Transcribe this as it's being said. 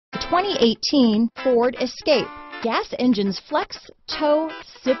2018 Ford Escape. Gas engines flex, tow,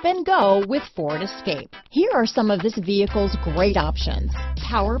 sip and go with Ford Escape. Here are some of this vehicle's great options: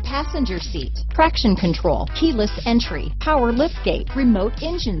 power passenger seat, traction control, keyless entry, power liftgate, remote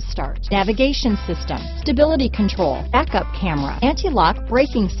engine start, navigation system, stability control, backup camera, anti-lock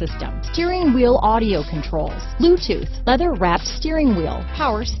braking system, steering wheel audio controls, Bluetooth, leather wrapped steering wheel,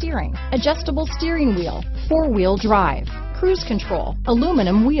 power steering, adjustable steering wheel, four-wheel drive, cruise control,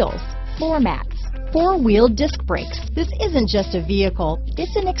 aluminum wheels, floor mats, four-wheel disc brakes. This isn't just a vehicle,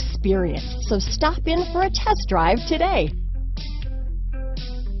 it's an experience. So stop in for a test drive today.